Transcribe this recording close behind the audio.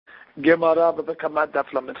Gemara Bava Kamma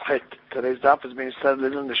Daf Lamed Chet. Today's daf is being studied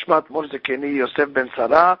L'ilun Nishmat Morzekeni Yosef ben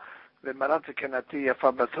Sarah V'Marat Kenati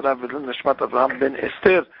Yafa Basra V'Lilun Nishmat Avraham ben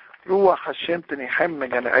Esther Ruach Hashem Tenichem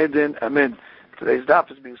Megan Eden Amen. Today's daf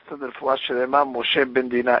is being studied for Shelema Moshe ben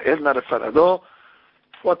Dina Elna Refarado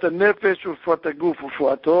Fuat Nefesh Ufuat Guf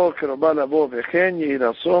Ufuato Keroba Lavo V'Chen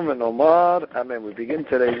Yirasom V'Nomar Amen. We begin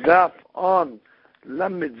today's daf on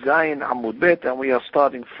Lamed Zayin Amud Bet, and we are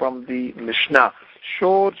starting from the Mishnah.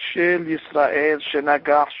 Shor Shel Yisrael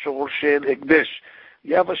Shenagach Shor Shel Hekdesh.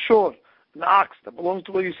 You have a shor, an ox that belongs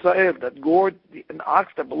to Yisrael, that gored an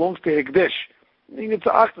ox that belongs to Hekdesh. Meaning it's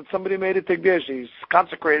an ox that somebody made it Hekdesh. He's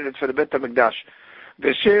consecrated it for the Bet HaMikdash.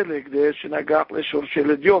 V'Shel Hekdesh Shenagach LeShor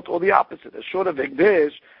Shel Idiot, or the opposite. A shor of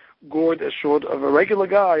Hekdesh gored a shor of a regular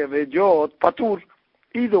guy, of Idiot, Patur.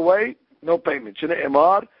 Either way, no payment.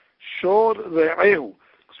 Shne'emar Shor Re'ehu.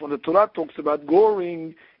 Because when the Torah talks about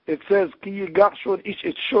goring, it says, Ki yigach shor ish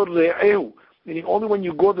et shor re'ehu. Meaning only when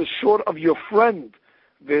you go the shor of your friend.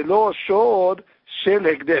 Ve'lo shor shel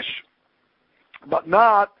hekdesh. But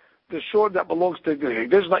not the shor that belongs to Hekdesh.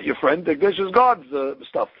 Hekdesh is not your friend. Hekdesh is God's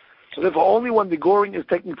stuff. So therefore only when the goring is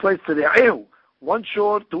taking place to re'ehu. One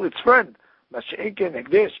shor to its friend. Masha'inken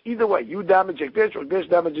Hekdesh. Either way, you damage Hekdesh or Hekdesh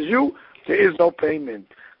damages you, there is no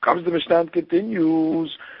payment. Comes the Mishnah and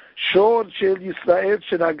continues. Shor shel Yisrael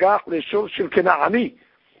shenagach le'shor shel Kena'ani.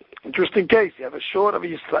 Interesting case. You have a shor of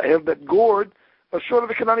Yisrael that gored a shor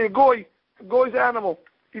of a Kenani, a goy's animal.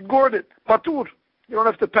 He gored it. Patur. You don't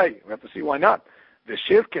have to pay. We have to see why not. The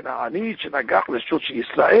shir Kenani shenagach le'shor shel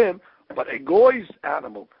Yisrael, but a goy's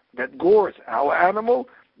animal that gores our animal,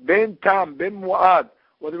 ben tam, ben mu'ad,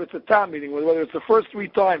 whether it's a tam meaning, whether it's the first 3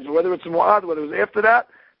 times, or whether it's a mu'ad, whether it's after that,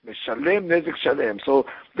 meshalem nezik shalem. So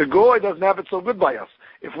the goy doesn't have it so good by us.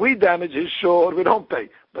 If we damage his shor, we don't pay.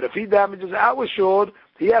 But if he damages our shor,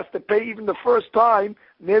 he has to pay even the first time,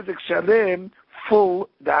 nezik shalem, full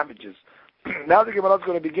damages. Now the Gemara is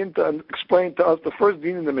going to begin to explain to us the first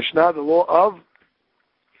deen in the Mishnah, the law of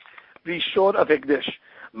the shor of Hekdesh.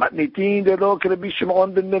 Matnitin de lo Rabbi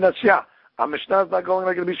Shimon ben Menashe. Our Mishnah is not going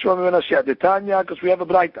like Rabbi Shimon ben Menashe. The Tanya, because we have a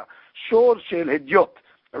Braita. Shor shel Hidyot.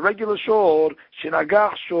 A regular shor,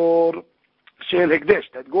 shenagach shor shel Hekdesh,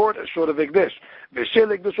 that gored a shor of Hekdesh.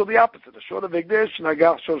 V'shel Hekdesh, or the opposite. A shor of Hekdesh,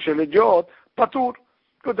 shenagach shor shel Hidyot, patur.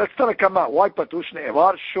 Good, that's not a Kamma. Why patur?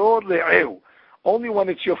 Shne'evar shor le'ehu. Only when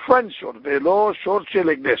it's your friend shor. Ve'lo shor shel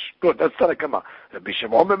Hekdesh. Good, that's not a Kamma. Rabbi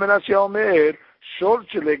Shimon ben Menashe omer, shor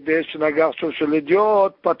shel Hekdesh, shenagach shor shel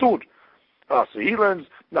Hidyot, patur. So he learns,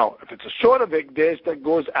 no, if it's a shor of Hekdesh that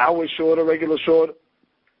goes our shor, a regular shor,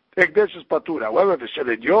 Hekdesh is patur. However, if it's shel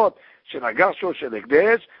Hidyot, shenagach shor shel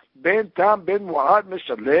Hekdesh, ben tam, ben mu'ad,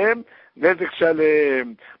 meshalem, nezik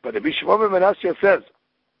shalem. But Rabbi Shimon ben Menashe says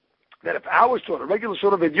that if our shor, a regular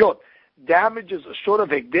shor of Hidyot, damages a shor of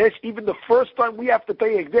Hekdesh, even the first time we have to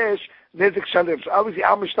pay Hekdesh, nezik shalem. So obviously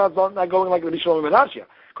our Mishnah is not going like Rabbi Shimon ben Menashe,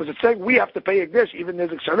 because it's saying we have to pay Hekdesh, even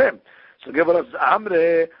nezik shalem. So give us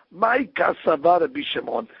Amre, my kasava Rabbi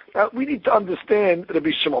Shimon. Now we need to understand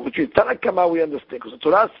Rabbi Shimon. Between Tanna Kamma we understand, because the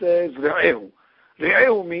Torah says Re'ehu.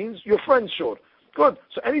 Re'ehu means your friend shor. Good.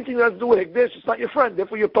 So anything that has to do with Hekdesh, it's not your friend,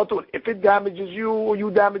 therefore you're patur. If it damages you or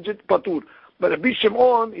you damage it, patur. But Rabbi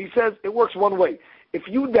Shimon, he says it works one way. If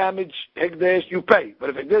you damage Hekdesh, you pay.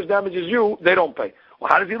 But if Hekdesh damages you, they don't pay.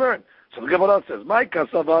 Well, how does he learn? So the Gemara says, my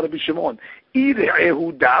kasava Rabbi Shimon,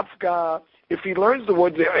 Re'ehu davka. If he learns the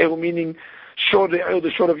word Re'ehu, meaning shor Re'ehu,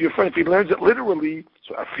 the shor of your friend, if he learns it literally,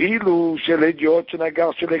 so afilu shel Hidyot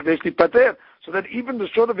shenagach shel Hekdesh lipater. So that even the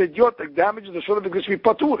shor of Hidyot that damages the shor of Hekdesh should be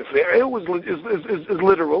patur. If Re'ehu is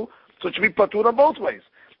literal, so it should be patur on both ways.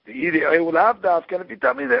 The Re'ehu will have dafka, and if you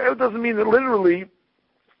tell me Re'ehu doesn't mean it literally,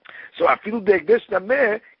 so afilu de Hekdesh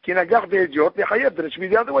nameh kinagach de Hidyot lechayev. Then it should be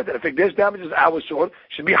the other way. That if Hekdesh damages our shor, it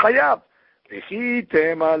should be chayav. V'chi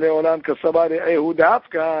tema leolam kasava Re'ehu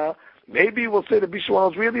dafka. Maybe we'll say the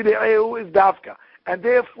Bishwan is really the Re'ehu is dafka. And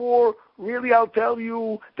therefore, really I'll tell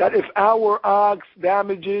you that if our ox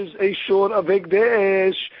damages a shor of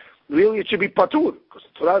Hekdesh, really it should be patur. Because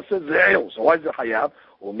the Torah says Re'ehu. So why is it chayav?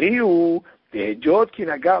 Umiyu, the Hejot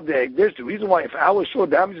kinagab the Hekdesh. The reason why if our shor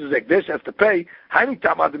damages Hekdesh has to pay, Hani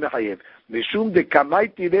tamad mechayev. Mishum de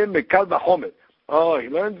kamay tirem mekal v'chomer. Oh, he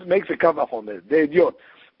learns, makes a kal v'chomer. The Hejot.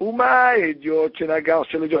 Umay Hejot kinagab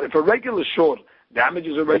shel Hejot. If a regular shor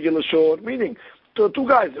damages a regular shor, meaning two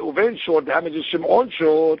guys, Uven shor damages Shimon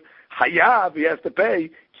shor, Hayav, he has to pay,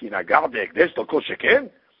 Kinagar de Hekdesh to kol sheken.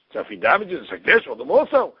 So if he damages Hekdesh, or the more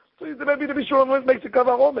so maybe the Bishon makes a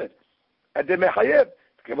kavah omer. And then Mechayev,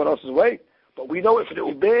 the Gemara says, wait. But we know if the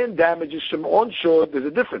Uven damages Shimon shor, there's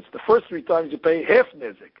a difference. The first 3 times you pay half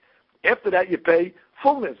nezik. After that you pay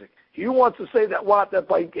full nezik. He wants to say that what? That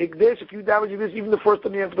by Hekdesh, if you damage this, even the first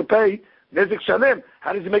time you have to pay, Nezek Shalem.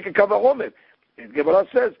 How does he make a Kava Homer? Gemara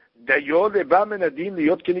says, when you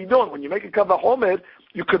make a Kava Homer,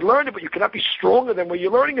 you could learn it, but you cannot be stronger than where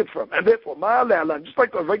you're learning it from. And therefore, just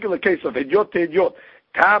like a regular case of Hidyot Hidyot,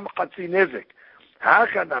 Tam Chatzi Nezek.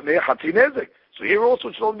 So here also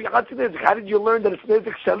it should only be Chatzi Nezek. How did you learn that it's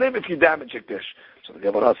Nezek Shalem if you damage Hekdesh? So the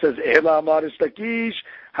Gemara says, Ela Amar Istakish,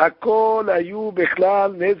 Hakol Ayu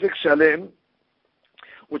Bechlal Nezek Shalem,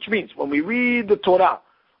 which means when we read the Torah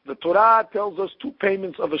tells us 2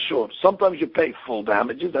 payments of a shor. Sometimes you pay full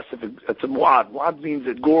damages. That's if it's a mu'ad. Mu'ad means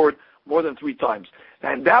it gored more than 3 times.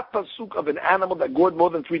 And that pasuk of an animal that gored more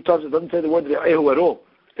than 3 times, it doesn't say the word re'ehu at all.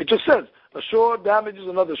 It just says a shor damages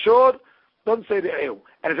another shor, doesn't say re'ehu.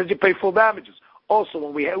 And it says you pay full damages. Also,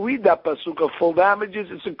 when we read that pasuk of full damages,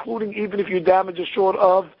 it's including even if you damage a shor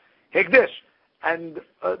of hekdesh. And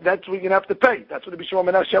that's what you're going to have to pay. That's what the Bishra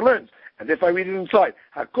Menashe learns. And if I read it inside,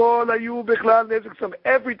 Hakol Ayu Bechlal Nezek Shalem,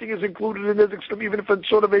 everything is included in Nezek Shalem, even if it's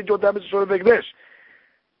short of age or damage, short of Hekdesh.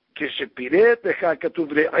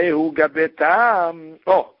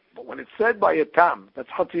 But when it's said by a tam, that's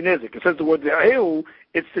Hatzi Nezek, it says the word Re'ehu,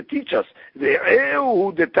 it's to teach us.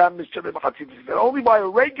 Re'ehu the tam is Shalem Hatzi Nezek. Only by a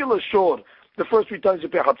regular short, the first 3 times you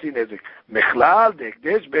pay Hatzi Nezek. Mechlal,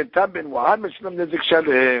 Hekdesh, Ben Tam, Ben Mu'ad, Meshlem Nezek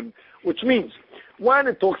Shalem. Which means, when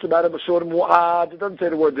it talks about a Mashor Mu'ad, it doesn't say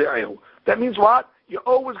the word Re'ehu. That means what? You're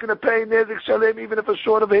always going to pay Nezek Shalem, even if a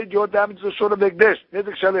short of Hidyot damages a short of Hekdesh.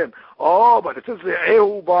 Nezek Shalem. Oh, but it says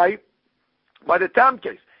Re'ehu by the Tam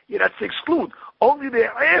case. Yeah, that's to exclude. Only the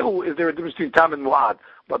Re'ehu is there a difference between Tam and Mu'ad.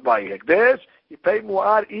 But by Hekdesh, you pay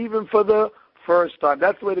Mu'ad even for the first time.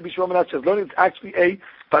 That's the way the Bishra Menashe says. Learning it's actually a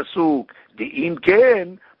Pasuk. The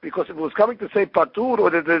Inken, because if it was coming to say Patur, or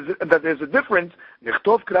that there's a difference,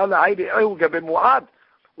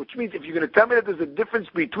 which means if you're going to tell me that there's a difference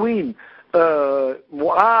between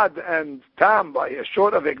Mu'ad and Tam by a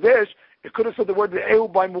short of Hekdesh, it could have said the word Re'ehu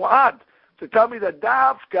by Mu'ad. To tell me that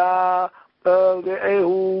Dafka,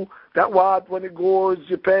 Re'ehu, that what, when it goes,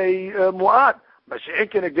 you pay Mu'ad.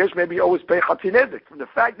 Mashiach and Hekdesh, maybe you always pay Chatzi Nezek. From the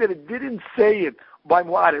fact that it didn't say it by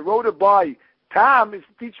Mu'ad, it wrote it by Tam, is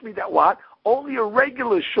to teach me that what? Only a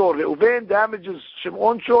regular shor, Reuven damages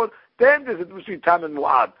Shimon shor, then there's a difference between Tam and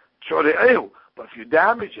Mu'ad. Shor Re'ehu. But if you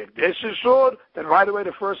damage Hekdesh shor, then right away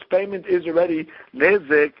the first payment is already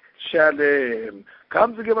Nezek Shalem.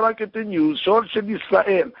 Comes the Gemara continues, Shor Shel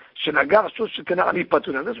Yisrael, Shenagar Shor Shekana'ani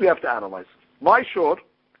Patur. And this we have to analyze. My shor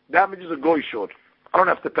damages a goy shor. I don't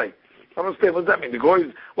have to pay. I don't understand. What does that mean? The goy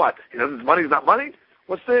is what? He doesn't, his money is not money?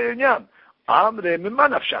 What's the inyan? Amre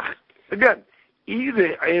Mimman Afshach. Again,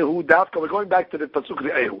 we're going back to the pasuk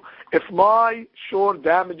Re'ehu. If my shor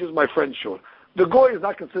damages my friend's shor, the goy is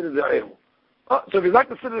not considered Re'ehu. So if he's not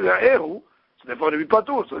considered Re'ehu, so therefore it will be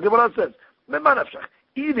patur. So the Gemara says, if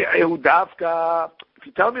you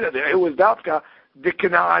tell me that Re'ehu is dafka, the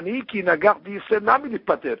Kena'ani ki nagach di yisrael nami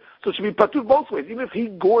pater. So it should be patur both ways. Even if he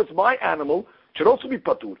gores my animal, it should also be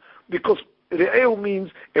patur. Because Re'ehu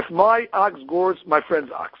means if my ox gores my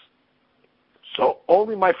friend's ox. So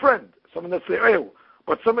only my friend, someone that's Re'ehu.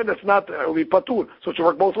 But someone that's not will be patur. So it should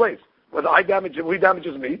work both ways. Whether I damage him or he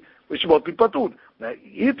damages me, we should both be patur. Now,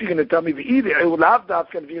 if you're going to tell me the Re'ehu lav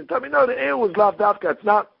dafka, and if you're going to tell me no, the Re'ehu is lav dafka, it's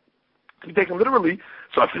not to be taken literally.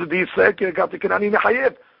 So if it's the Kenani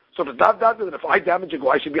mechayev. So if it's lav dafka, then if I damage a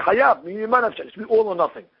go, I should be hayav. It should be all or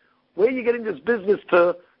nothing. Where are you getting this business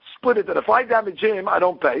to split it? That if I damage him, I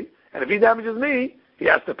don't pay, and if he damages me, he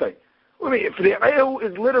has to pay. I mean, if the Re'ehu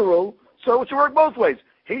is literal, so it should work both ways.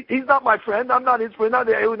 He's not my friend. I'm not his friend. Not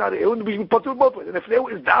the Re'ehu, not the Re'ehu. We patur both ways. And if the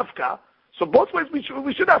Re'ehu is dafka, so both ways we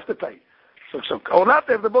should have to pay. Or not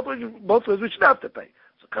if both ways we should have to pay.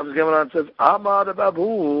 So comes Gemara and says, Amar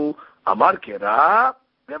Babu, Amar Kera,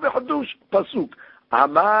 Hadush Pasuk,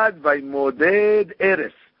 Amad Vaimoded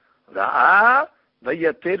Eres, Ra'a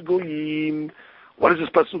Vayater Goyim. What does this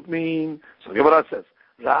Pasuk mean? So Gemara says,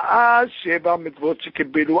 Ra'a Sheba Mitzvot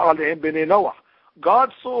Shekebelu Alehem Bnei Noach.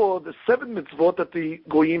 God saw the 7 mitzvot that the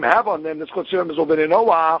Goyim have on them. That's called Sheba Mitzvot Bnei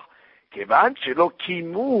Noach. Kevan Shelo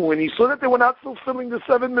Kimu, and he saw that they were not fulfilling the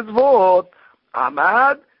 7 mitzvot.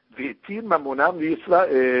 Amad V'etir Mamonam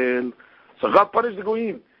V'Yisrael. So God punished the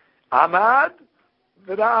Goyim. Amad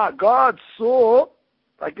V'Ra'a. God saw,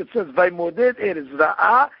 like it says, Vaimoded Eres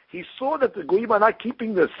Ra'a. He saw that the Goyim are not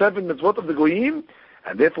keeping the 7 mitzvot of the Goyim,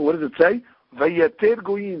 and therefore, what does it say? Vayater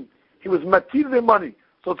Goyim. He was matir their money.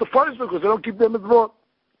 So it's a punishment because they don't keep their mitzvot.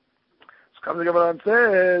 So comes the Gemara and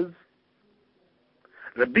says,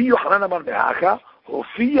 Rabbi Yochanan Amar Mehacha,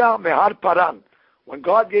 Hofiya Mehar Paran. When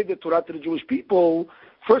God gave the Torah to the Jewish people,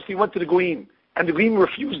 first he went to the Goyim, and the Goyim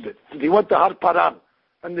refused it. And he went to Har Paran.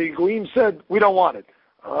 and the Goyim said, we don't want it.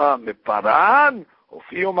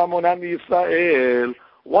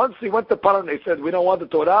 Once he went to Paran, they said, we don't want the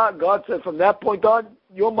Torah. God said, from that point on,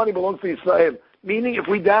 your money belongs to Israel. Meaning, if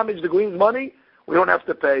we damage the Goyim's money, we don't have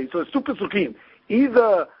to pay. So it's two pesukim.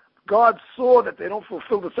 Either God saw that they don't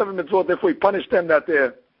fulfill the 7 mitzvot, therefore he punished them that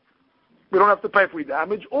we don't have to pay if we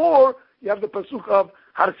damage, or you have the pasuk of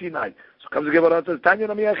Har Sinai. So comes the Gemara and says, Tanya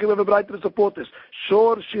Nami Achil Vebrayt to support this.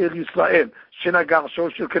 Shor Shel Yisrael, Shenagar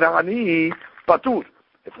Shor Shel Kanaani, Patur.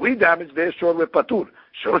 If we damage their shore, we're Patur.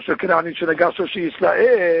 Shor Shel Kanaani, Shenagar Shor Shel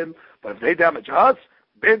Yisrael. But if they damage us,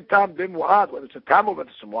 Ben Tam, Ben Mu'ad, whether it's a Tam or whether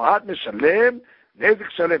it's a Mu'ad, Meshalem,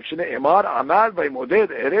 Nezik Shalem, Shne'emar, Amal,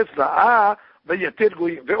 Vaimoded, Eretz, Ra'ah, Vayatir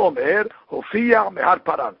Goyim, Ve'omer, Hofiyah, Mehar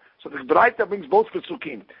Paran. So the Braita brings both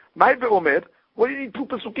pesukim. My Ve'omer, what do you need two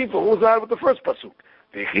pesukim for? Who was that with the first pasuk?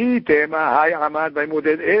 Ve'chi tema hay amad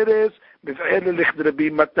vaimoded eres b've'er l'lich d'Rabbi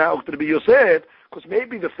Matna uch d'Rabbi Yosef. Because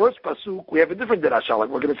maybe the first pasuk we have a different derasha, like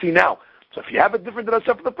we're going to see now. So if you have a different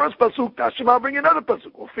derasha for the first pasuk, Tashima bring another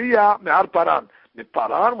pasuk. Hofiyah mehar Paran. The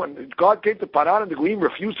Paran, when God came to Paran and the Goyim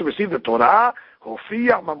refused to receive the Torah,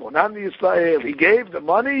 Hofiyah mamonan Yisrael. He gave the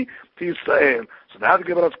money to Israel. So now the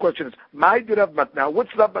Gemara's question is, my Rav Matna,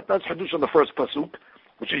 what's Rav Matna's hadush on the first pasuk?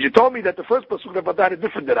 Which is, you told me that the first pasuk Rav Matna had a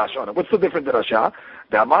different derasha on it. What's the different derasha?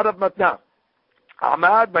 The Amar Rav Matna,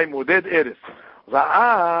 Amad by Moded Eres.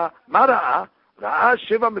 Ra'a, Mara'a, Ra'a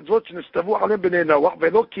Sheva mitzvot shenistavu alem b'nei Noach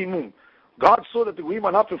ve'lo kimum. God saw that the Goyim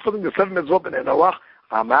are not fulfilling the 7 mitzvot b'nei Noach.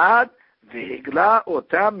 Amad ve'higla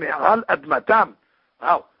otam me'al admatam.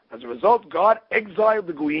 Now, as a result, God exiled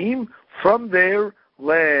the Goyim from their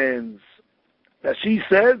lands. Now she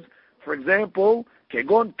says, for example,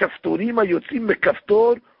 כגון כפתורים היוצאים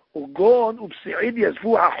מכפתור וגון ובסיעid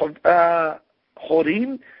יזבו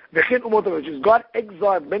החורים וכן אומות המלכים. God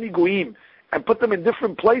exiled many goyim and put them in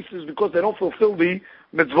different places because they don't fulfill the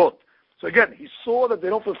mitzvot. So again, he saw that they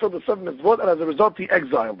don't fulfill the 7 mitzvot, and as a result, he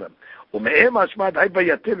exiled them. How do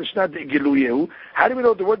we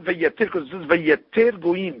know the word vayatir? Because it says vayatir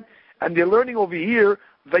goyim. And they're learning over here,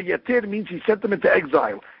 vayatir means he sent them into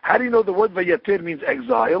exile. How do you know the word vayatir means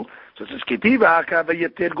exile? So it says, Ketiva haka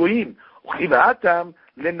vayatir goyim. Uchivatam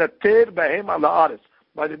lenatir bahem ala aretz.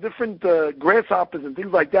 By the different grasshoppers and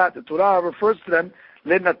things like that, the Torah refers to them,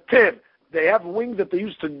 lenatir. They have wings that they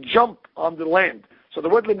use to jump on the land. So the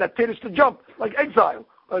word lenatir is to jump, like exile.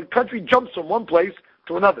 A country jumps from one place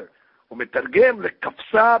to another. Umetargem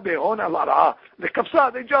lekafsa behon ala ra'ah.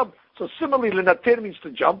 Lekafsa, they jump. So similarly, lenatir means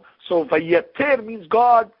to jump. So vayatir means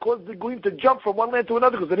God caused the Goyim to jump from one land to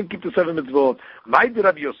another because they didn't keep the 7 mitzvot. Mai di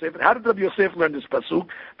Rabbi Yosef. And how did Rabbi Yosef learn this pasuk?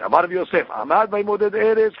 Amar Rabbi Yosef, Amad vaimoded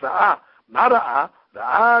eres ra'ah. Ma ra'ah?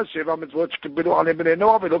 Ra'ah sheva mitzvot shkibilu alem b'nei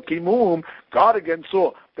Noah v'lo kimum. God again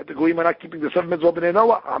saw that the Goyim are not keeping the 7 mitzvot b'nei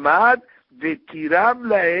Noah. Amad v'tiram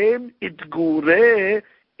lahem itgure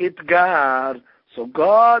itgar. So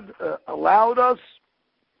God allowed us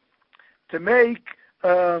to make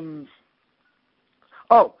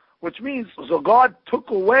which means, so God took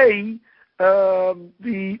away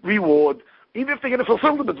the reward, even if they're going to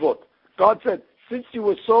fulfill the mitzvot. God said, since you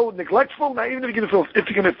were so neglectful, now even if you're going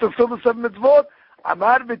to fulfill the 7 mitzvot,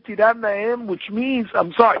 Amar v'tiram lahem, which means,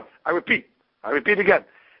 I repeat again,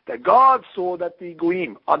 that God saw that the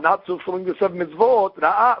Goyim are not fulfilling the 7 mitzvot,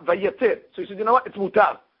 Ra'ah vayatir. So he said, you know what, it's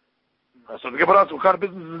mutar. So the Gemara asks, what kind of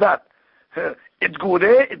business is that? It's good,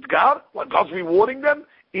 it's gar, what, God's rewarding them?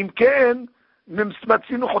 Imken,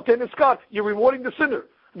 you're rewarding the sinner.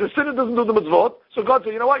 The sinner doesn't do the mitzvot, so God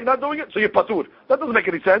said, you know what, you're not doing it, so you're patur. That doesn't make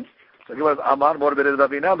any sense. So he goes, Amar mor bered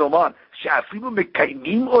Ravina, Lomar, she'afilu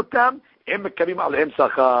mekayim otam, em mekayim alehem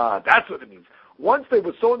sachar. That's what it means. Once they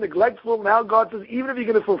were so neglectful, now God says, even if you're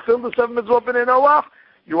going to fulfill the 7 mitzvot b'nei Noach,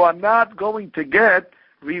 you are not going to get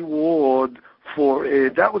reward for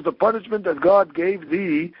it. That was the punishment that God gave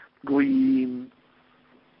the Goyim.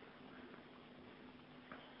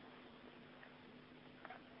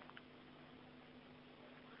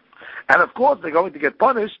 And of course, they're going to get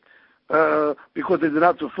punished because they did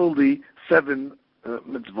not fulfill the 7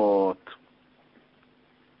 mitzvot.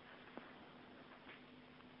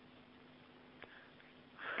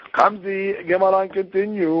 Comes the Gemara and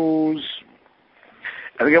continues.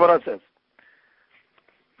 And the Gemara says,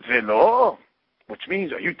 Velo, which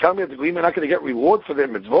means, are you telling me that the Goyim are not going to get reward for their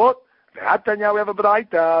mitzvot? Ve'atanya, we have a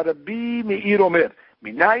braita, Rabbi Meir Omer,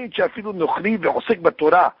 Minayin she'afilu nochri ve'osek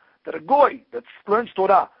b'Torah, that a goy that learns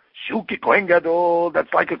Torah, Shuki Kohen Gadol,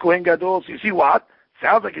 that's like a Kohen Gadol. So you see what?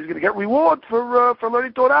 Sounds like he's going to get reward for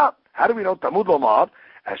learning Torah. How do we know? Tamud Lomar,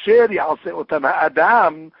 Asher Ya'aseh Otam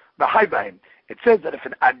Adam B'chai B'hem. It says that if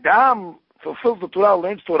an Adam fulfills the Torah,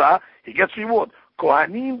 learns Torah, he gets reward.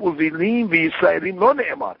 Kohanim uvilim v'Yisraelim lo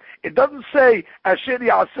ne'emar. It doesn't say asher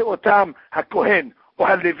ya'aseh otam hakohen or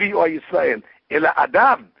halevi or Yisrael. Ela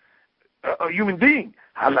Adam, a human being.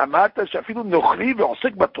 Halamata shafilu nochri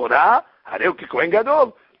ve'osek b'Torah hareu kikohen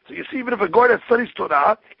gadol. So you see, even if a guy that studies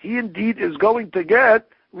Torah, he indeed is going to get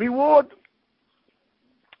reward.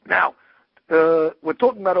 Now, we're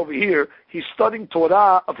talking about over here, he's studying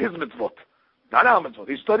Torah of his mitzvot. Not our mitzvot.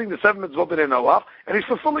 He's studying the 7 mitzvot in Noach, and he's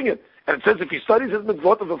fulfilling it. And it says if he studies his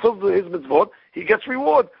mitzvot and fulfills his mitzvot, he gets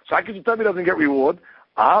reward. So how can you tell me he doesn't get reward?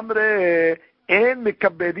 Amre en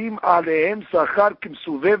mekaberim alehem sachar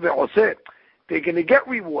kimsuveh ve'oseh. They're going to get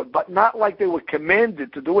reward, but not like they were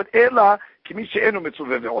commanded to do it. Ela kimi she'enu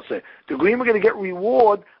mitzuveh ve'oseh. The Goyim are going to get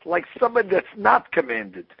reward like somebody that's not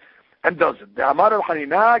commanded and does it. The Amar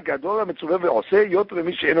al-Hanina gadol mitzuveh ve'oseh yoter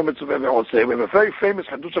mi she'enu mitzuveh ve'oseh. We have a very famous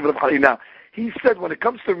Hadush of Hanina. He said when it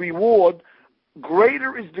comes to reward,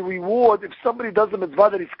 greater is the reward if somebody does a mitzvah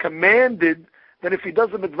that is commanded than if he does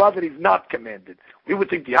a mitzvah that is not commanded. We would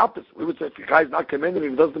think the opposite. We would say if the guy is not commanded,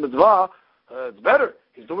 if he does the mitzvah, it's better.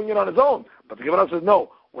 He's doing it on his own. But the Gemara says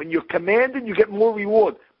no. When you're commanded, you get more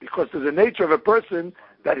reward because there's a nature of a person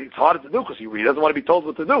that it's harder to do because he really doesn't want to be told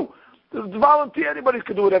what to do. There's volunteer. Anybody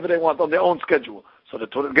can do whatever they want on their own schedule. So the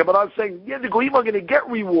Gemara is saying, yeah, the Goyim are going to get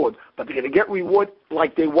reward, but they're going to get reward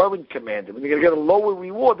like they weren't commanded. When they're going to get a lower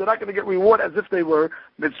reward, they're not going to get reward as if they were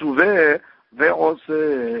mitzveh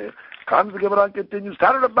ve'oseh. Comes the Gemara and continues,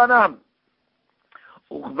 Tara Rabbanan.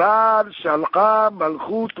 Uchvar shalcha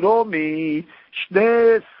malchut Romi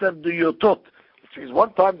shne sarduyotot. Which means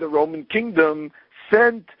one time the Roman kingdom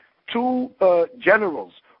sent 2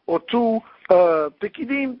 generals or 2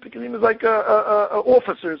 pekidim. Pekidim is like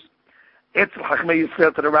officers. Etzel Chachmei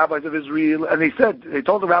Yisrael to the rabbis of Israel, and they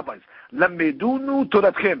told the rabbis, Lamedunu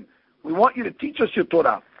Toratchem. We want you to teach us your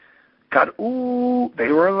Torah. Kar'u, they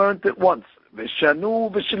learned it once.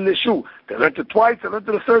 Veshanu v'shileshu. They learned it twice, they learned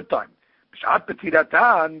it a 3rd time. B'shat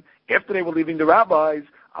petiratan, after they were leaving the rabbis,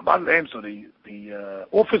 Amar lehem, so the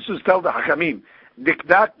officers tell the Hakamim,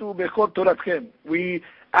 Dikdaknu bechol Toratchem. We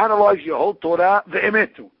analyze your whole Torah, the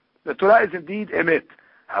emetu. The Torah is indeed emet.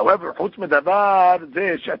 However, chutz medavar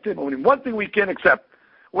zeh shatim. Only one thing we can't accept.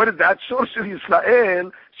 What is that? Shor shel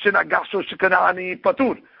Yisrael shenagach shor shekanani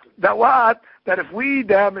patur. That what? That if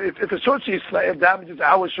a shor shel Yisrael damages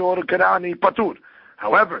our shor kanani patur.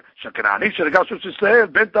 However, shekanani shenagach shor shel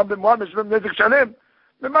Yisrael ben tam b'moar meshvem nezik shalem.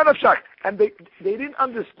 And they didn't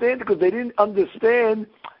understand because they didn't understand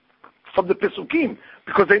from the Pesukim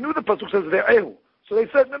because they knew the Pasuk says ve'ehu. So they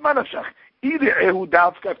said memanafshach. Either ehu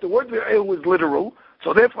davka, if the word ve'ehu is literal,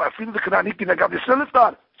 so therefore I feel the Kanani kinagav Yisrael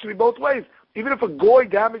iftar. It should be both ways. Even if a goy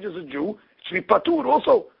damages a Jew, it should be patur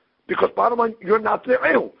also because bottom line you're not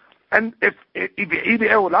ve'ehu. And if either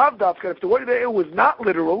ehu lav davka, if the word ve'ehu is not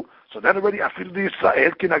literal, so then already I feel the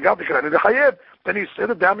Yisrael kinagav the Kanani chayev. Then he said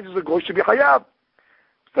the damages a goy should be chayav.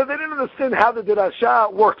 So they didn't understand how the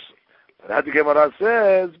Dirasha works. That the Gemara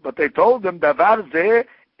says, but they told them, Davar zeh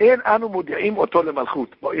en anu mudi'im oto lemalchut.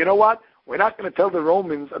 But you know what? We're not going to tell the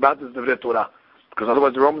Romans about this Divrei Torah, because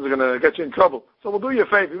otherwise the Romans are going to get you in trouble. So we'll do you a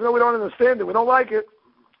favor. Even though we don't understand it, we don't like it,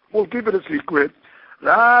 we'll keep it a secret.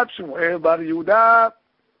 Rav Shmuel bar Yehuda,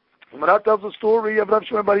 Gemara tells the story of Rav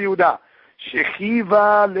Shmuel bar Yehuda.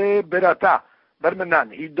 Shechiva le berata, bar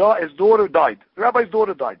Menan. His daughter died. The rabbi's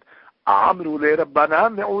daughter died. Amru le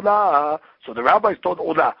Rabbanan me'ula. So the rabbis told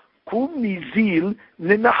Ula, Kum nizil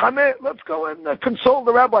ninachame. Let's go and console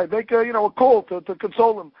the rabbi. Make a call to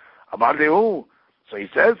console him. Amar lehu. So he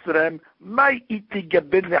says to them, Mai iti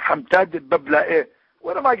gabin lehamtad babla'eh.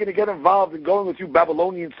 When am I going to get involved in going with you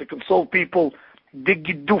Babylonians to console people?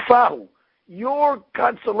 Digidufahu. Your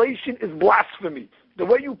consolation is blasphemy. The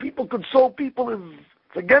way you people console people is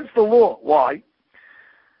against the law. Why?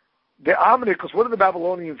 The Amri, because what do the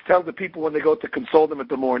Babylonians tell the people when they go to console them at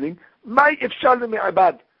the morning? Mai ifshalim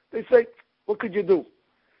me'abad. They say, what could you do?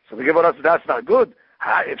 So they give us, that's not good.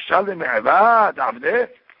 Ha ifshalim me'abad, avdeh.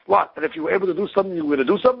 What? And if you were able to do something, you were going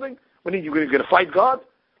to do something? When you're going to fight God?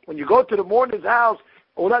 When you go to the mourner's house,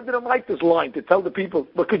 Ola didn't like this line to tell the people,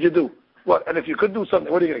 what could you do? What? And if you could do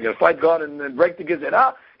something, what are you going to fight God and break the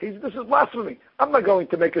gezerah? This is blasphemy. I'm not going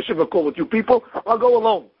to make a shiva call with you people. I'll go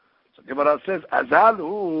alone. So Gemara says,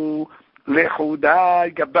 Azalu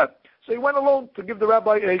lechudai gabat. So he went alone to give the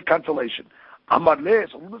rabbi a consolation. Amar le.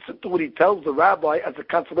 So listen to what he tells the rabbi as a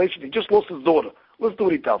consolation. He just lost his daughter. Listen to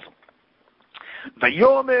what he tells him.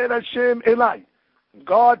 Vayomer Hashem Elai.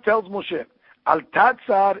 God tells Moshe, Al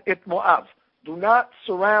tatzar et Moav. Do not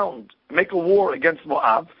surround, make a war against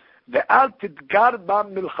Moav. Ve'al tidgar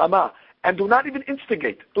bam milchama. And do not even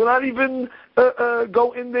instigate. Do not even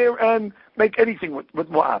go in there and make anything with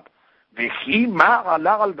Moab. וכי מה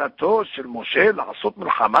עלה על דתו של משה לעשות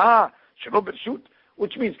מלחמה שלא ברשות?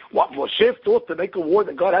 Which means, what, Moshe thought to make a war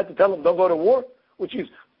that God had to tell him don't go to war? Which means,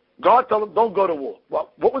 God told him don't go to war.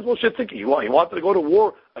 Well, what was Moshe thinking? He wanted to go to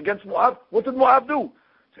war against Moab? What did Moab do?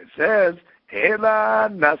 So it says, Ela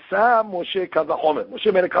nasa Moshe kavachomen.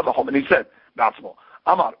 Moshe made a kavachomen. He said, בעצמו,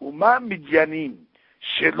 אמר, ומה מדיינים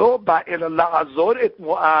שלא בא אלא לעזור את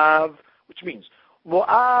Moab? Which means,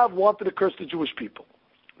 Moab wanted to curse the Jewish people.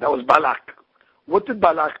 That was Balak. What did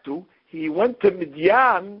Balak do? He went to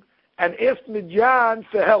Midian and asked Midian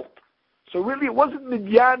for help. So really it wasn't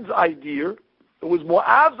Midian's idea, it was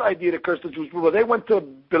Moab's idea to curse the Jewish people. They went to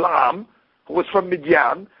Bilam, who was from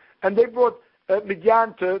Midian, and they brought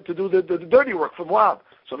Midian to do the dirty work for Moab.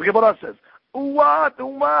 So the Gemara says, Uwa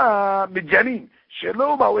Midyanim,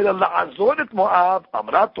 שלא באו אלא לעזור את מואב,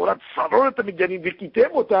 אמרה תורת שרור את המדיינים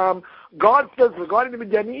וקיתם אותם. God says regarding the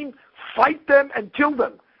Midyanim, fight them and kill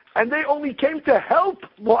them. And they only came to help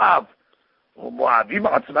Moab. ומואבים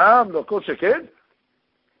עצמם, לא כל שכן.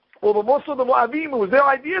 Well, most of the Moabim, it was their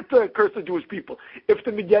idea to curse the Jewish people. If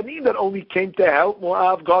the Midyanim that only came to help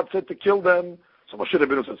Moab, God said to kill them, so Moshe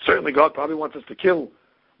Rabbeinu said, certainly God probably wants us to kill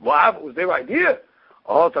Moab. It was their idea.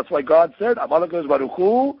 Oh, that's why God said, Amalek Baruch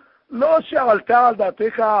Hu, Lo she'alta al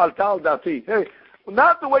datecha alta al dati. Hey,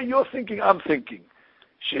 not the way you're thinking, I'm thinking.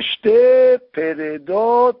 Sheshte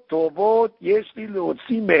peredot tovot yesh li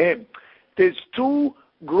leotzi mehem. There's two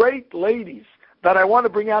great ladies that I want to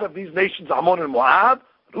bring out of these nations, Ammon and Moab,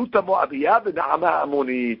 Ruta Moabiyah and Naamah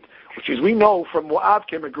Ammonit. Which is, we know from Moab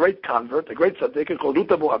came a great convert, a great tzaddik called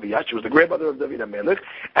Ruta Moabiyah. She was the grandmother of David HaMelech.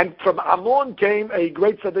 And from Ammon came a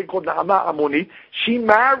great tzaddik called Naamah Ammonit. She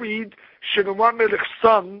married Shlomo Melech's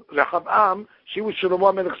son, Rehavam. She was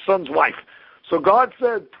Shlomo Melech's son's wife. So God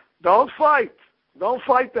said, don't fight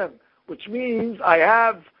them. Which means I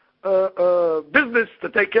have business to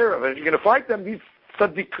take care of. And if you're going to fight them, these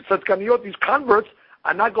tzadkaniyot, these converts,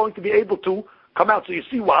 are not going to be able to come out. So you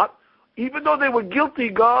see what? Even though they were guilty,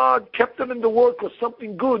 God kept them in the world because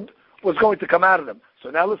something good was going to come out of them. So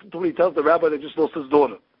now listen to what he tells the rabbi that just lost his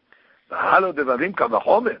daughter.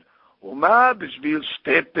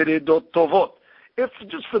 If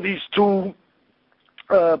just for these two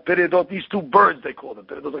peredot, these two birds, they call them,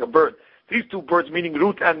 peredot like a bird, these two birds meaning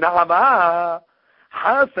Ruth and Naamah,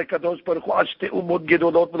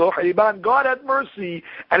 God had mercy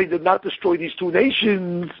and he did not destroy these two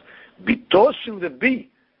nations.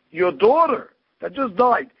 Your daughter that just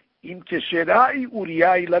died, if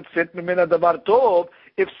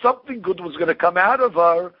something good was going to come out of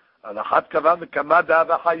her,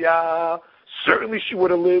 certainly she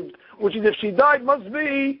would have lived. Which is, if she died, must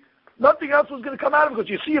be nothing else was going to come out of her. Because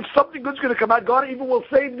you see, if something good's going to come out, God even will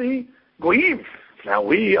save the goyim. Now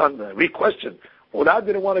we question. Well, I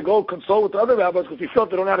didn't want to go console with the other rabbis because we felt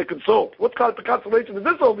they don't know how to console. What kind of consolation is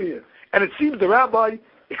this over here? And it seems the rabbi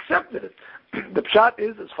accepted it. The pshat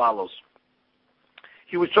is as follows.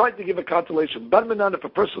 He was trying to give a consolation. Bar Minan, if a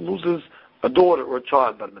person loses a daughter or a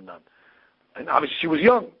child, Bar Minan, and obviously she was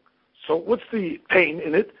young, so what's the pain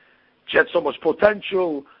in it? She had so much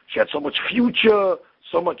potential, she had so much future,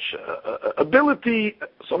 so much ability,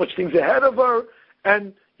 so much things ahead of her,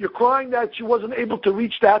 and you're crying that she wasn't able to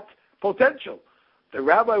reach that potential. The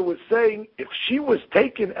rabbi was saying, if she was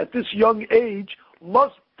taken at this young age,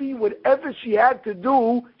 must be whatever she had to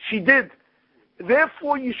do, she did.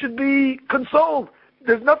 Therefore, you should be consoled.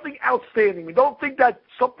 There's nothing outstanding. We don't think that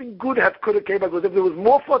something good could have came out. Because if there was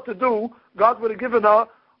more for her to do, God would have given her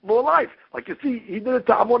more life. Like you see, he did it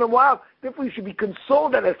to Ammon and Moab. Therefore, you should be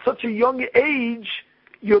consoled that at such a young age,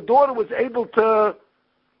 your daughter was able to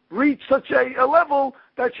reach such a level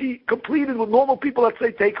that she completed what normal people, let's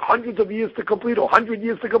say, take hundreds of years to complete or 100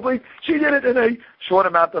 years to complete. She did it in a short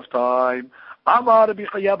amount of time. Amar Rabbi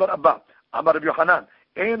Chaya bar Abba, Amar Rabbi Yochanan,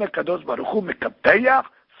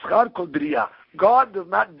 God does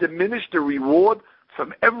not diminish the reward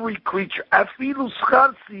from every creature.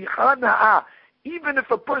 Even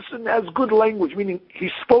if a person has good language, meaning he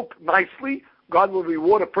spoke nicely, God will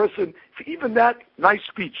reward a person for even that nice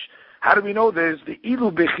speech. How do we know this? The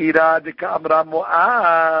ilu bechira de ka'amra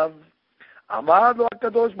Moab. Amar lo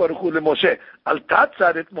HaKadosh Baruch Hu leMoshe, al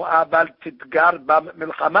tatzar et Moab al titgar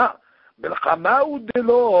b'milchama. Milchama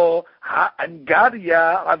udelo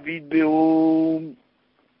ha'angaria avid beum.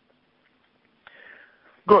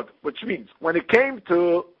 Good, which means, when it came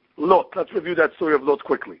to Lot, let's review that story of Lot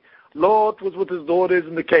quickly. Lot was with his daughters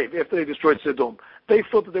in the cave after they destroyed Sodom. They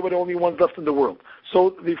thought that they were the only ones left in the world.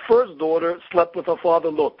 So the first daughter slept with her father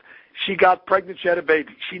Lot. She got pregnant, she had a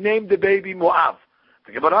baby. She named the baby Moab.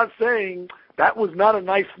 The Gemara is saying that was not a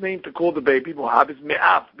nice name to call the baby. Moab is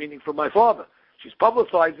Me'av, meaning from my father. She's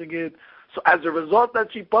publicizing it. So as a result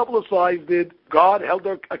that she publicized it, God held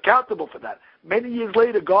her accountable for that. Many years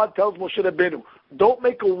later, God tells Moshe Rabbeinu, don't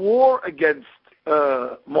make a war against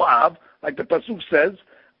Moab, like the Pasuk says,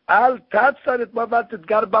 Al tatzar et Moab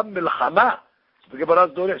tetgar bam milchama. So the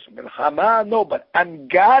Gemara's doresh, milchama, no, but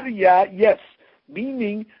angaria, yes.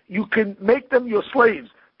 Meaning, you can make them your slaves,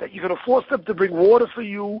 that you're going to force them to bring water for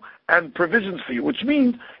you and provisions for you, which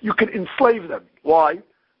means you can enslave them. Why?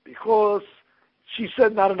 Because she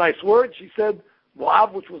said not a nice word. She said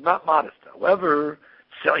Moab, which was not modest. However,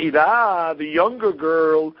 Sa'ida, the younger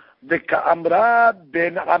girl, the Ka'amra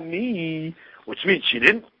ben Ami, which means she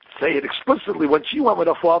didn't say it explicitly. When she went with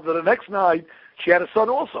her father the next night, she had a son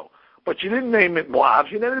also. But she didn't name it Moab.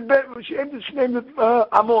 She named it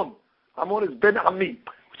Ammon. Ammon is ben Ami.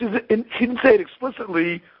 Which is, she didn't say it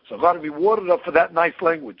explicitly, so God rewarded her for that nice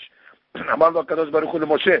language. Amar lo HaKadosh Baruch Hu to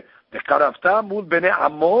Moshe, De'karavta mul bnei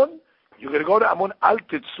Ammon. You're going to go to Ammon, al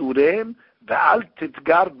titzurem, ve'al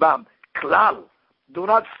titgar bam. Klal. Do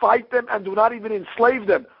not fight them and do not even enslave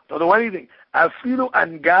them. Don't do anything. Afilu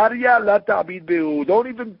angaria la ta'bid behu. Don't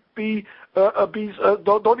even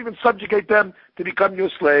don't even subjugate them to become your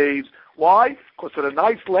slaves. Why? Because of the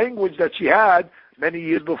nice language that she had many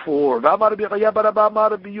years before. V'amar b'chaya barabba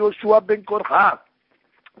amar b'Yoshua ben Korcha.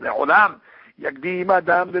 Le'olam yagdim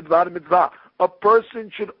adam ledvar mitzvah. A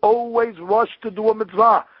person should always rush to do a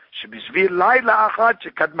mitzvah. שבשביל לילה אחד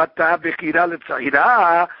שקדמתה בחירה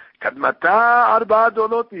לצעירה, קדמתה 4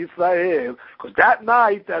 דורות מישראל. Because that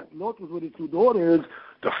night, that Lot was with his 2 daughters,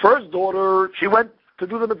 the first daughter, she went to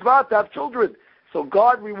do the mitzvah to have children. So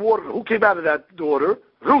God rewarded her. Who came out of that daughter?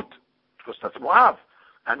 Ruth, because that's Moab.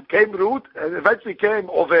 And came Ruth, and eventually came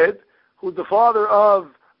Oved, who's the father of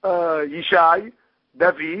Yishai,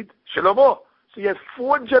 David, Shlomo. So he has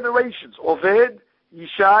 4 generations, Oved,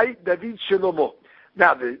 Yishai, David, Shlomo.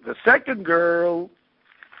 Now, the second girl,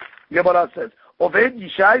 Gemara says, Oved,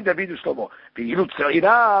 Yishai, David, Shlomo.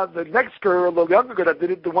 The next girl, the younger girl that did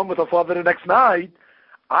it, the one with her father the next night,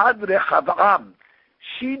 Ad Rechavam.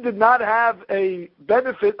 She did not have a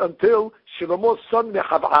benefit until Shlomo's son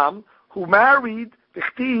Rechavam, who married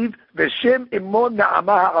Tichtiv Veshem Imon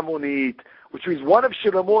Na'amah Ammonit, which means one of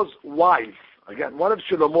Shlomo's wives. Again, one of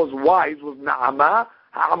Shlomo's wives was Na'amah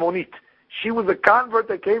Ammonit. She was a convert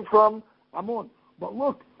that came from Ammon. But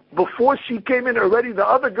look, before she came in already, the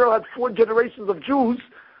other girl had 4 generations of Jews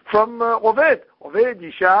from Oved,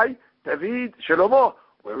 Yishai, David, Shlomo.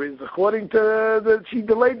 Whereas according to she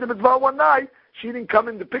delayed the mitzvah one night, she didn't come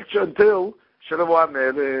in the picture until Shlomo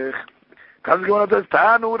HaMelech.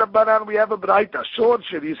 Tanu Rabbanan, we have a braita, Shor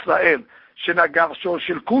Shel Yisrael, Shenagar Shor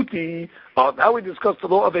Shel Kuti. Now we discuss the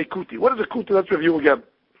law of a Kuti. What is a Kuti? Let's review again.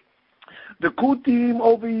 The Kutim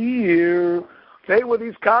over here, they were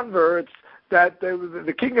these converts that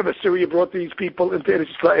the king of Assyria brought these people into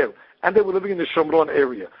Israel, and they were living in the Shomron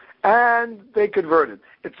area, and they converted.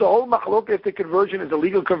 It's a whole machlok if the conversion is a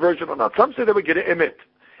legal conversion or not. Some say they would get it emet,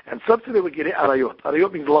 and some say they would get it arayot.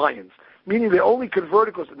 Arayot means lions, meaning they only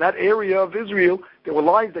converted because in that area of Israel there were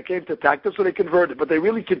lions that came to attack them, so they converted, but they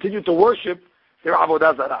really continued to worship their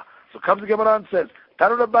avodah zarah. So comes the Gemara and says,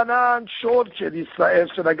 Tanu Rabbanan shor shel Yisrael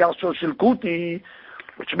shenagar shor shel kuti,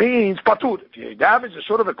 which means patur. If you damage the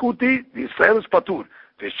shore of a kuti, the Israel is patur.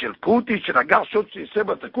 V'shel kuti shenagar shor shel Yisrael,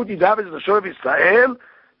 but the kuti damages the shore of Israel,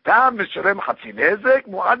 tam mishalem chatzi nezek,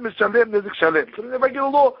 muad mishalem nezek shalem. So in the regular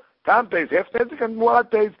law, tam pays half nezek and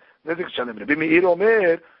muad pays nezek shalem. Rabbi Meir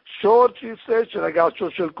omer, shor shel Yisrael shenagar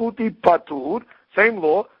shor shel kuti patur. Same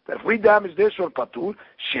law, that if we damage their shore patur,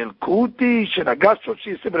 shel kuti shenagar shor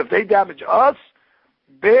shel Yisrael, but if they damage us,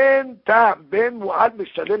 ben tam, ben muad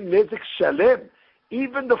mishalem nezek shalem.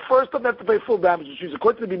 Even the first time they have to pay full damage, which is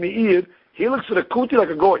according to the Meir, he looks at a kuti like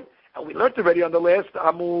a goy. And we learned already on the last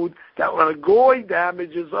Amud that when a goy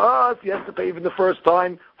damages us, he has to pay even the first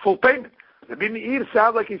time full payment. The Meir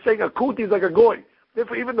sounds like he's saying a kuti is like a goy.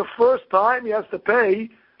 Therefore, even the first time he has to pay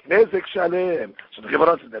nezek shalem. So the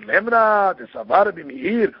Gemara says, the Memra, the Savar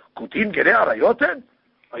Meir, kutim gerei arayoten?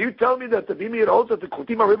 Are you telling me that the Meir holds that the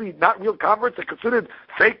kutim are really not real converts? They're considered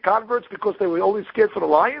fake converts because they were only scared for the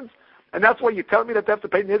lions? And that's why you tell me that they have to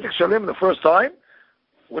pay Nezek Shalem the first time?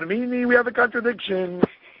 What do you mean we have a contradiction?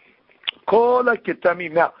 Kol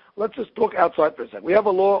HaKetamim. Now, let's just look outside for a second. We have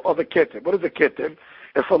a law of a ketem. What is a ketem?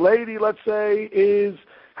 If a lady, let's say,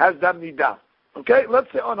 has dam nidah, okay?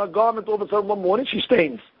 Let's say on her garment all of a sudden one morning she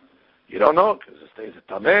stains. You don't know, is it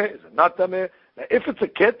tameh, is it not tameh? Now, if it's a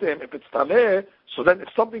ketem, if it's tameh, so then if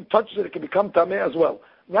something touches it, it can become tameh as well.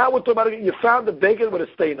 Now we're talking about you found the bacon with a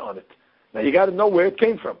stain on it. Now you got to know where it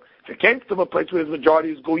came from. If it came from a place where the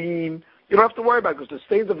majority is goyim, you don't have to worry about it because the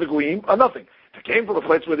stains of the goyim are nothing. If it came from a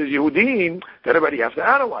place where there's Yehudim, then everybody has to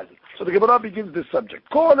analyze it. So the Gemara begins this subject.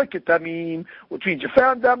 Kol ketamim, which means you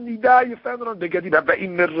found dam nida, you found it on begadim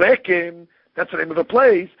haba'im merekem. That's the name of the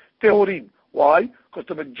place. Tehorim. Why? Because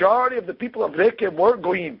the majority of the people of Rekem were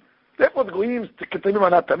goyim. Therefore, the goyim, the ketamim are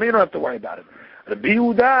not tameh. You don't have to worry about it. Rabbi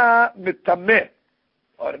Yehuda mitameh.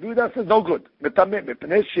 Rabbi Yehuda says no good. Mitameh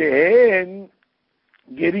mipnei shehen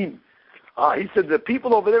gerim. He said the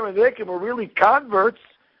people over there in Rekem were really converts,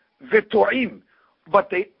 v'to'im, but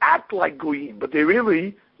they act like goyim, but they're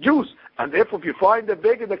really Jews. And therefore, if you find a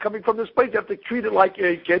beggar they're coming from this place, you have to treat it like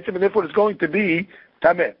a ketim, and therefore it's going to be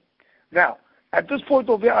tameh. Now, at this point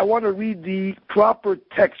over here, I want to read the proper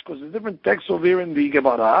text, because there's different texts over here in the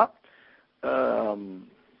Gemara. Masechet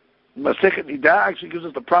Nida actually gives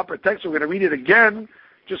us the proper text, so we're going to read it again,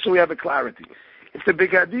 just so we have a clarity. If the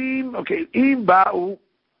begadim, okay, im ba'u,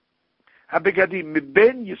 ha-begadim,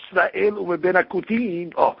 miben Yisrael u'miben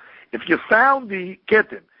ha-kutim, if you found the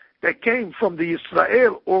ketim that came from the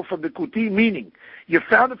Yisrael or from the kutim, meaning you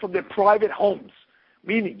found it from their private homes,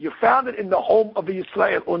 meaning you found it in the home of a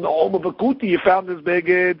Yisrael or in the home of a kuti, you found this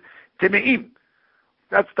beged temeim.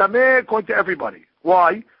 That's tameh according to everybody.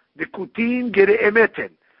 Why? The kutim gere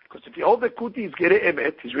emeten. Because if you hold the kuti is gere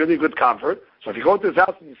emet, he's really a good convert. So if you go to his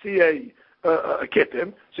house and you see a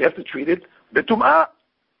ketim, so you have to treat it betum'ah.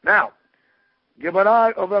 Now,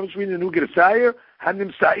 Gemara, I was reading the new Gersayer,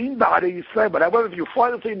 hanim sa'in ba'arei Yisrael. But however, if you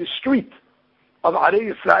find it in the street of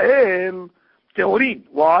Arei Yisrael, teorin.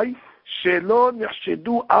 Why? Shelo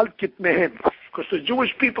nechshedu al kitmehem. Because the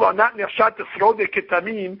Jewish people are not nechshat to throw their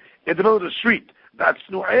ketamim in the middle of the street. That's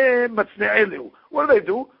nu'em matzne'elu. What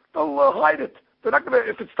do? They'll hide it. They're not going to,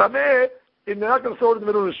 if it's tameh, they're not going to throw it in the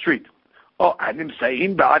middle of the street. Anim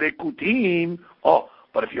sa'in ba'arei kutim.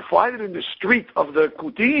 But if you find it in the street of the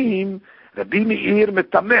kutim, Rabbi Meir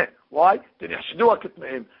metameh. Why?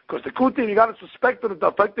 Because the kutim, you got to suspect that it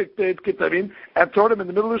affected the ketamim and throw them in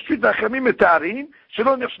the middle of the street. But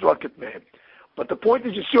the point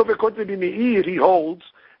is, you see over according to Rabbi Meir, he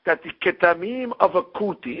holds that the ketamim of a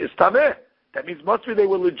kuti is tameh. That means must be they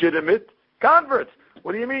were legitimate converts.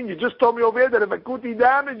 What do you mean? You just told me over here that if a kuti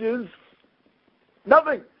damages,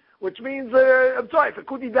 nothing. Which means, I'm sorry, if a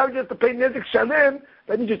kuti damages to pay nezik shalim,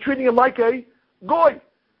 then you're treating him like a goy.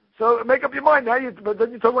 So make up your mind now. But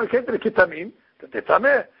then you talk when it came to the ketamim, that they're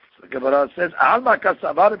tameh. So the Gemara says, "Alma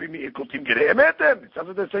kasavar b'mi ikutim gerei emetem." It's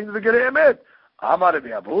something they're saying to the gerei emet. Amar Rabbi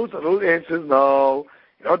Abu. So the answer is no.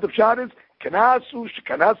 You know what the pshat is? Kanasu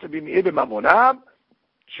shekanas b'mi b'mamonam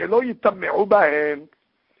shelo yitameu b'hem.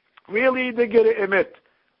 Really, they gerei emet.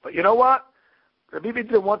 But you know what? Rabbi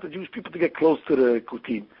didn't want the Jewish people to get close to the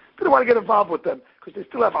kutim. They don't want to get involved with them because they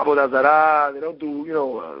still have avodah zarah. They don't do,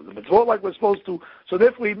 the mitzvot like we're supposed to. So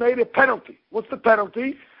therefore, he made a penalty. What's the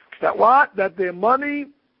penalty? That what? That their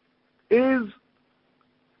money is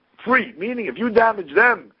free. Meaning, if you damage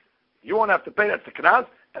them, you won't have to pay. That's the knas.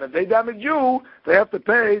 And if they damage you, they have to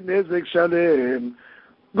pay nezik shalim.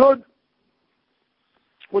 Good.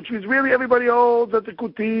 Which means really everybody holds that the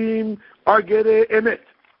kutim are getting emet,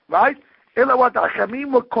 right? Ela what?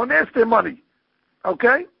 Achamim will connect their money.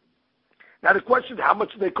 Okay. Now the question is, how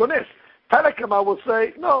much do they connect? Kamma will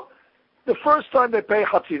say, no, the first time they pay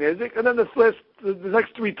Hatzi Nezik, and then the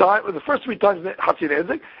next 3 times, or the first 3 times Hatzi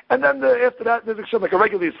Nezik, and then after that, Nezik Shem, like a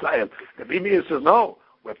regular Israel. The Bimir says, no,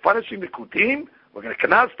 we're punishing the Kutim, we're going to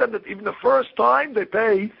connect them that even the first time they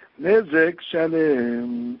pay Nezik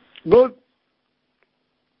Shalem. Good.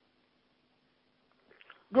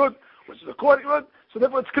 Which is according to it, so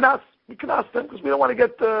therefore it's Knas. We can ask them because we don't want to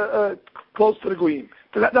get close to the Goyim.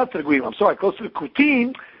 Not to the Goyim, I'm sorry, close to the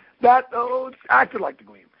Kutim that acted like the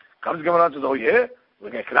Goyim. Comes the Gemara and says, yeah, we're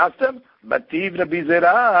going to ask them. Mativ Rabbi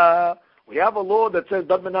Zera. We have a law that says,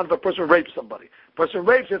 if a person rapes somebody. A person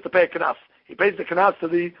rapes, he has to pay a Knas. He pays the Knas to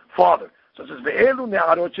the father. So it says, Ve'elu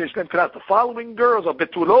ne'arot she'eshlem Knas. The following girls are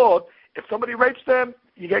betulot. If somebody rapes them,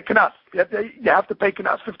 you get Knas. You have to pay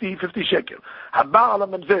Knas, 50 shekel. Haba'ala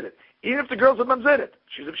mamzeret. Even if the girl's a mamzeret,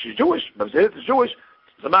 she's Jewish. Mamzeret is Jewish.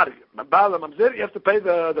 Doesn't matter. Ba'ala mamzeret, you have to pay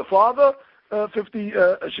the father 50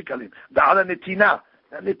 shekalim. Ba'ala netina.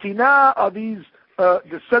 Now netina are these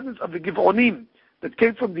descendants of the Giv'onim that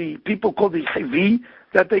came from the people called the Chivi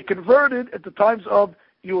that they converted at the times of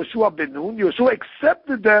Yehoshua ben Nun. Yehoshua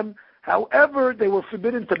accepted them. However, they were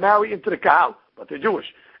forbidden to marry into the Kahal, but they're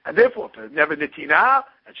Jewish. And therefore, if there's never netina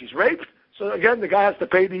and she's raped, so again, the guy has to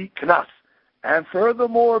pay the Knas. And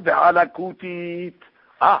furthermore, ve'ala kutit.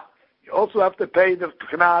 You also have to pay the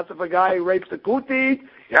Knas. If a guy rapes the kutit,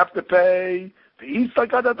 you have to pay. If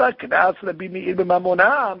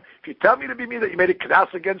you tell me to be me that you made a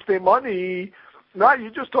Knas against their money, No,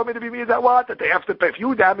 you just told me to be me that what? That they have to pay. If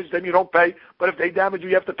you damage them, you don't pay. But if they damage you,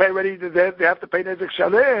 you have to pay already. They have to pay nezek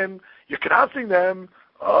shalem. You're knasing them.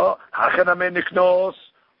 Why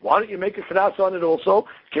don't you make a knas on it also?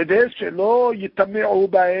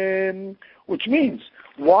 Which means,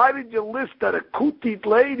 why did you list that a kutit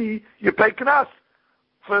lady, you pay knas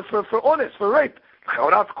for honest, for rape?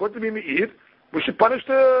 We should punish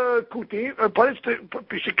the kuti,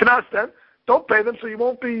 we should knas them. Don't pay them so you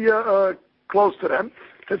won't be close to them.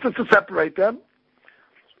 This is to separate them.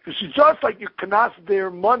 It's just like you knas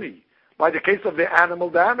their money by the case of the animal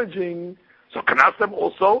damaging. So knas them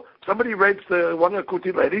also. Somebody rapes one of the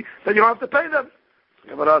kuti lady, then you don't have to pay them.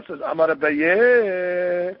 Gemara says, Amar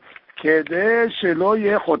Abaye, kedeh shelo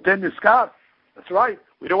yeh choten niskar. That's right.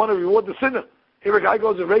 We don't want to reward the sinner. Here a guy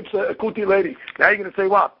goes and rapes a kuti lady. Now you're going to say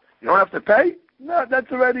what? You don't have to pay? No,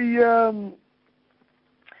 that's already,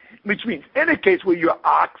 which means, in a case where your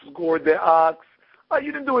ox gored the ox,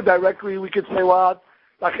 you didn't do it directly, we could say what?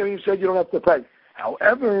 Like you said, you don't have to pay.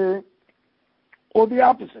 However, or the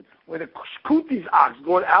opposite. When the kuti's ox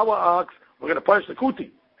gored our ox, we're going to punish the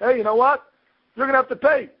kuti. Hey, you know what? You're going to have to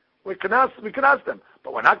pay. We can ask them.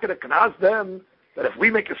 But we're not going to knas them that if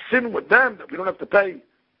we make a sin with them, that we don't have to pay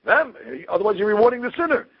them. Otherwise, you're rewarding the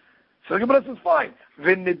sinner. So the Gemara says, fine.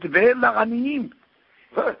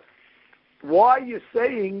 Why are you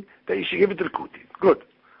saying that you should give it to the kutin? Good.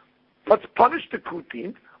 Let's punish the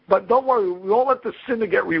kutin, but don't worry, we won't let the sinner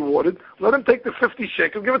get rewarded. Let him take the 50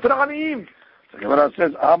 shekels, give it to the aniyim. So the Gemara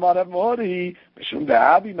says,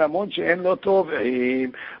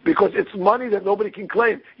 because it's money that nobody can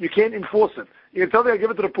claim. You can't enforce it. You can tell them, I give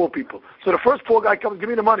it to the poor people. So the first poor guy comes, give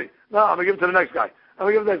me the money. No, I'm going to give it to the next guy. I'm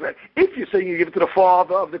going to give it to the next guy. If you're saying you give it to the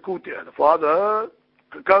father of the kutin, the father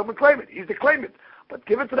can come and claim it. He's the claimant. But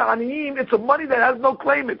give it to the aniyim, it's a money that has no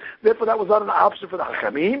claimant. Therefore, that was not an option for the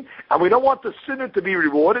hachamim, and we don't want the sinner to be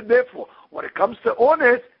rewarded. Therefore, when it comes to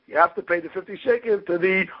honest, you have to pay the 50 shekels to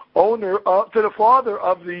the owner, to the father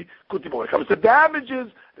of the kuti. When it comes to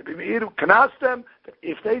damages, the b'meir knas them. That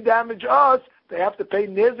if they damage us, they have to pay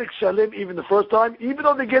nezek shalim even the first time, even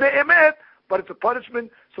though they get an emet. But it's a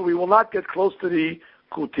punishment, so we will not get close to the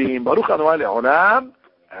kutim. Baruch Adonai le'olam.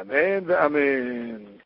 Amen. Amen.